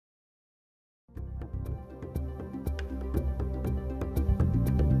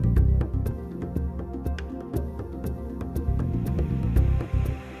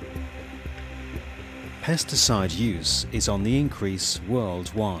Pesticide use is on the increase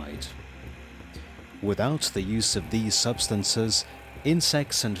worldwide. Without the use of these substances,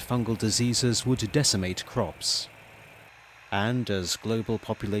 insects and fungal diseases would decimate crops. And as global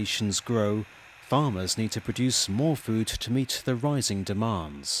populations grow, farmers need to produce more food to meet the rising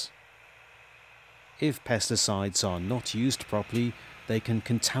demands. If pesticides are not used properly, they can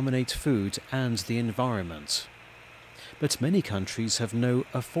contaminate food and the environment. But many countries have no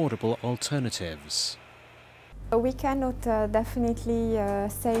affordable alternatives. We cannot definitely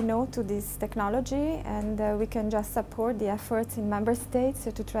say no to this technology, and we can just support the efforts in member states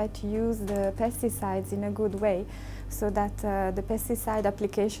to try to use the pesticides in a good way, so that the pesticide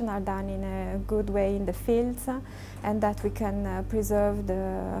application are done in a good way in the fields, and that we can preserve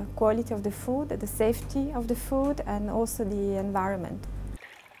the quality of the food, the safety of the food, and also the environment.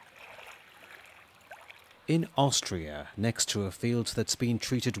 In Austria, next to a field that's been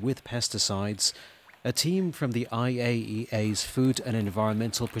treated with pesticides, a team from the IAEA's Food and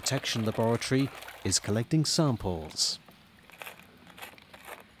Environmental Protection Laboratory is collecting samples.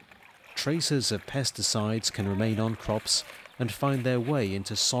 Traces of pesticides can remain on crops and find their way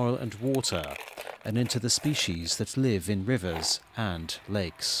into soil and water, and into the species that live in rivers and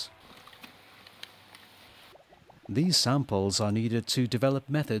lakes. These samples are needed to develop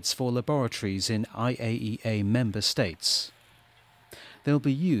methods for laboratories in IAEA member states. They'll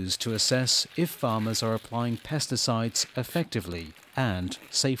be used to assess if farmers are applying pesticides effectively and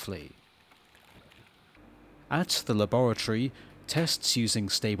safely. At the laboratory, tests using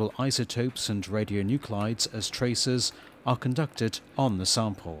stable isotopes and radionuclides as tracers are conducted on the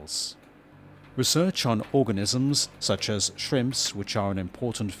samples. Research on organisms, such as shrimps, which are an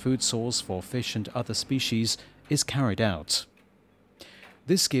important food source for fish and other species, is carried out.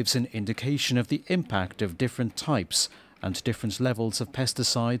 This gives an indication of the impact of different types and different levels of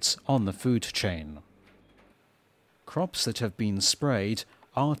pesticides on the food chain. Crops that have been sprayed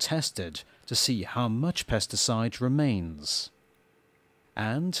are tested to see how much pesticide remains.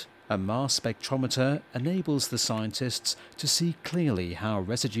 And a mass spectrometer enables the scientists to see clearly how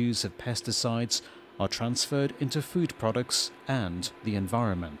residues of pesticides are transferred into food products and the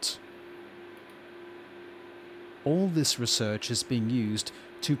environment. All this research is being used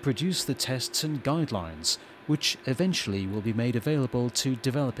to produce the tests and guidelines, which eventually will be made available to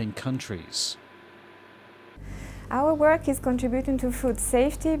developing countries. Our work is contributing to food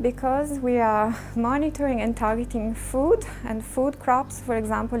safety because we are monitoring and targeting food and food crops, for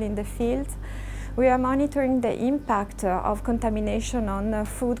example, in the fields. We are monitoring the impact of contamination on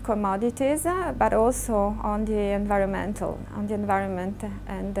food commodities, but also on the environment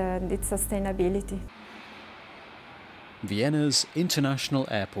and its sustainability. Vienna's international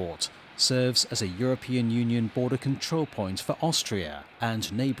airport serves as a European Union border control point for Austria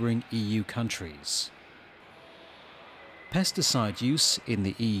and neighbouring EU countries. Pesticide use in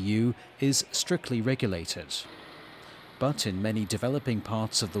the EU is strictly regulated. But in many developing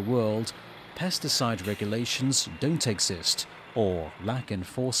parts of the world, pesticide regulations don't exist or lack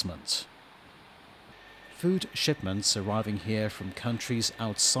enforcement. Food shipments arriving here from countries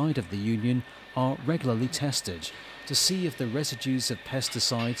outside of the Union are regularly tested to see if the residues of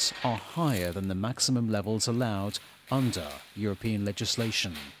pesticides are higher than the maximum levels allowed under European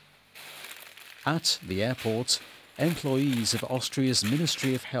legislation. At the airport, employees of Austria's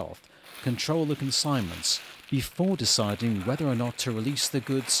Ministry of Health control the consignments before deciding whether or not to release the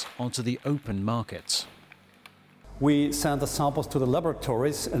goods onto the open market. We send the samples to the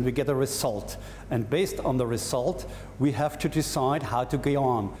laboratories and we get a result. And based on the result, we have to decide how to go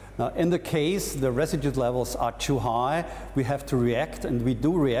on. Now, in the case the residue levels are too high, we have to react, and we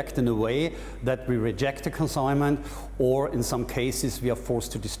do react in a way that we reject the consignment, or in some cases we are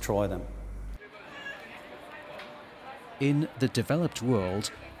forced to destroy them. In the developed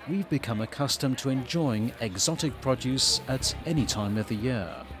world, we've become accustomed to enjoying exotic produce at any time of the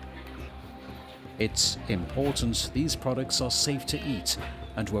year. It's important these products are safe to eat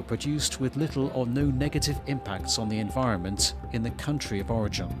and were produced with little or no negative impacts on the environment in the country of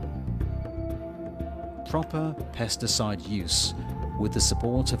origin. Proper pesticide use, with the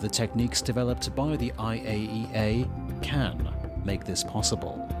support of the techniques developed by the IAEA, can make this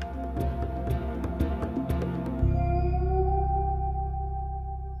possible.